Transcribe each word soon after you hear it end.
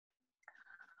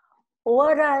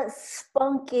What a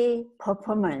spunky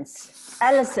performance.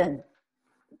 Allison,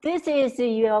 this is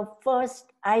your first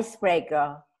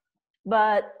icebreaker,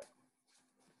 but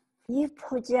you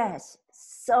possess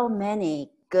so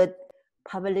many good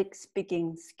public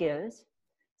speaking skills.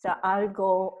 So I'll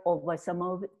go over some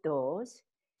of those.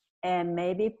 And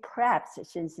maybe perhaps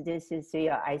since this is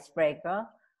your icebreaker,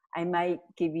 I might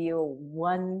give you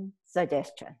one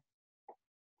suggestion.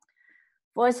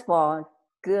 First of all,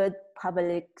 good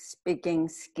public speaking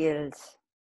skills.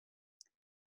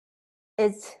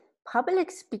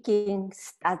 Public speaking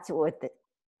starts with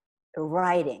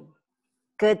writing,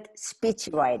 good speech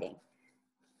writing.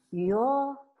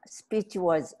 Your speech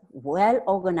was well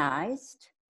organized,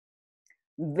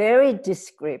 very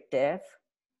descriptive,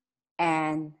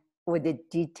 and with the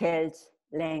detailed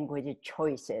language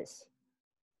choices.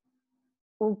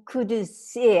 We could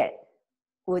see it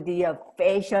with your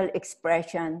facial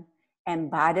expression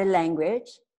and body language.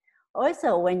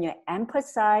 Also, when you're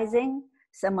emphasizing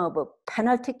some of the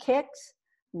penalty kicks,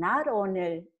 not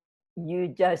only you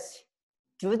just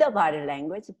do the body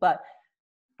language, but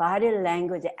body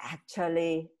language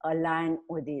actually align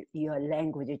with your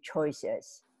language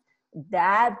choices.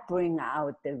 That bring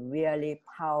out the really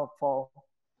powerful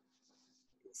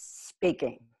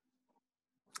speaking.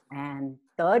 And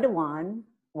third one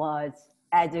was,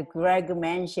 as Greg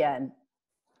mentioned,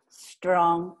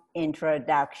 strong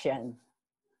introduction.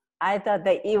 I thought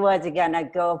that it was gonna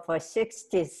go for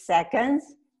 60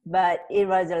 seconds, but it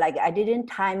was like, I didn't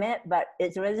time it, but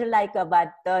it was like about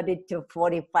 30 to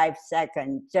 45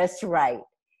 seconds, just right.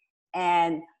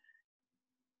 And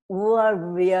we were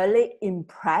really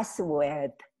impressed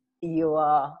with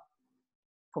your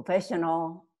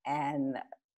professional and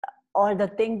all the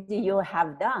things you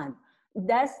have done.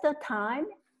 That's the time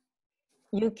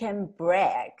you can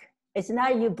brag. It's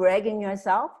not you bragging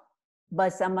yourself,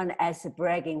 but someone else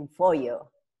bragging for you,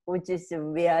 which is a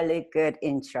really good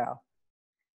intro.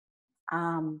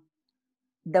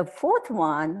 The fourth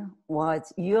one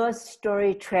was your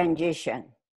story transition.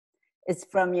 It's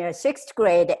from your 6th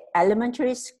grade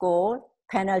elementary school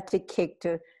penalty kick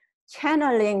to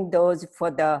channeling those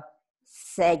for the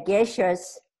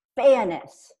sagacious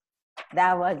fairness.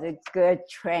 That was a good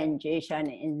transition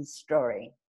in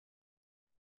story.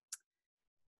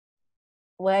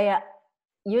 Well,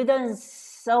 you done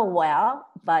so well,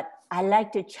 but I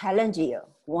like to challenge you.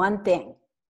 One thing,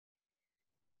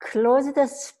 close the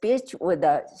speech with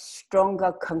a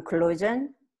stronger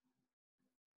conclusion,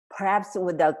 perhaps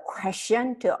with a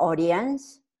question to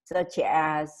audience, such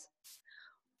as,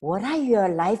 what are your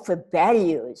life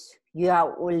values you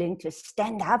are willing to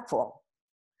stand up for?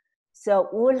 So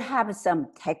we'll have some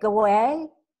takeaway,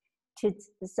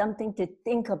 something to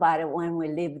think about it when we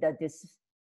leave this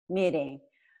meeting.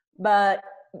 But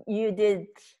you did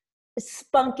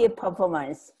spunky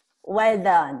performance. Well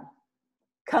done.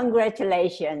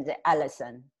 Congratulations,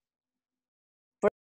 Allison.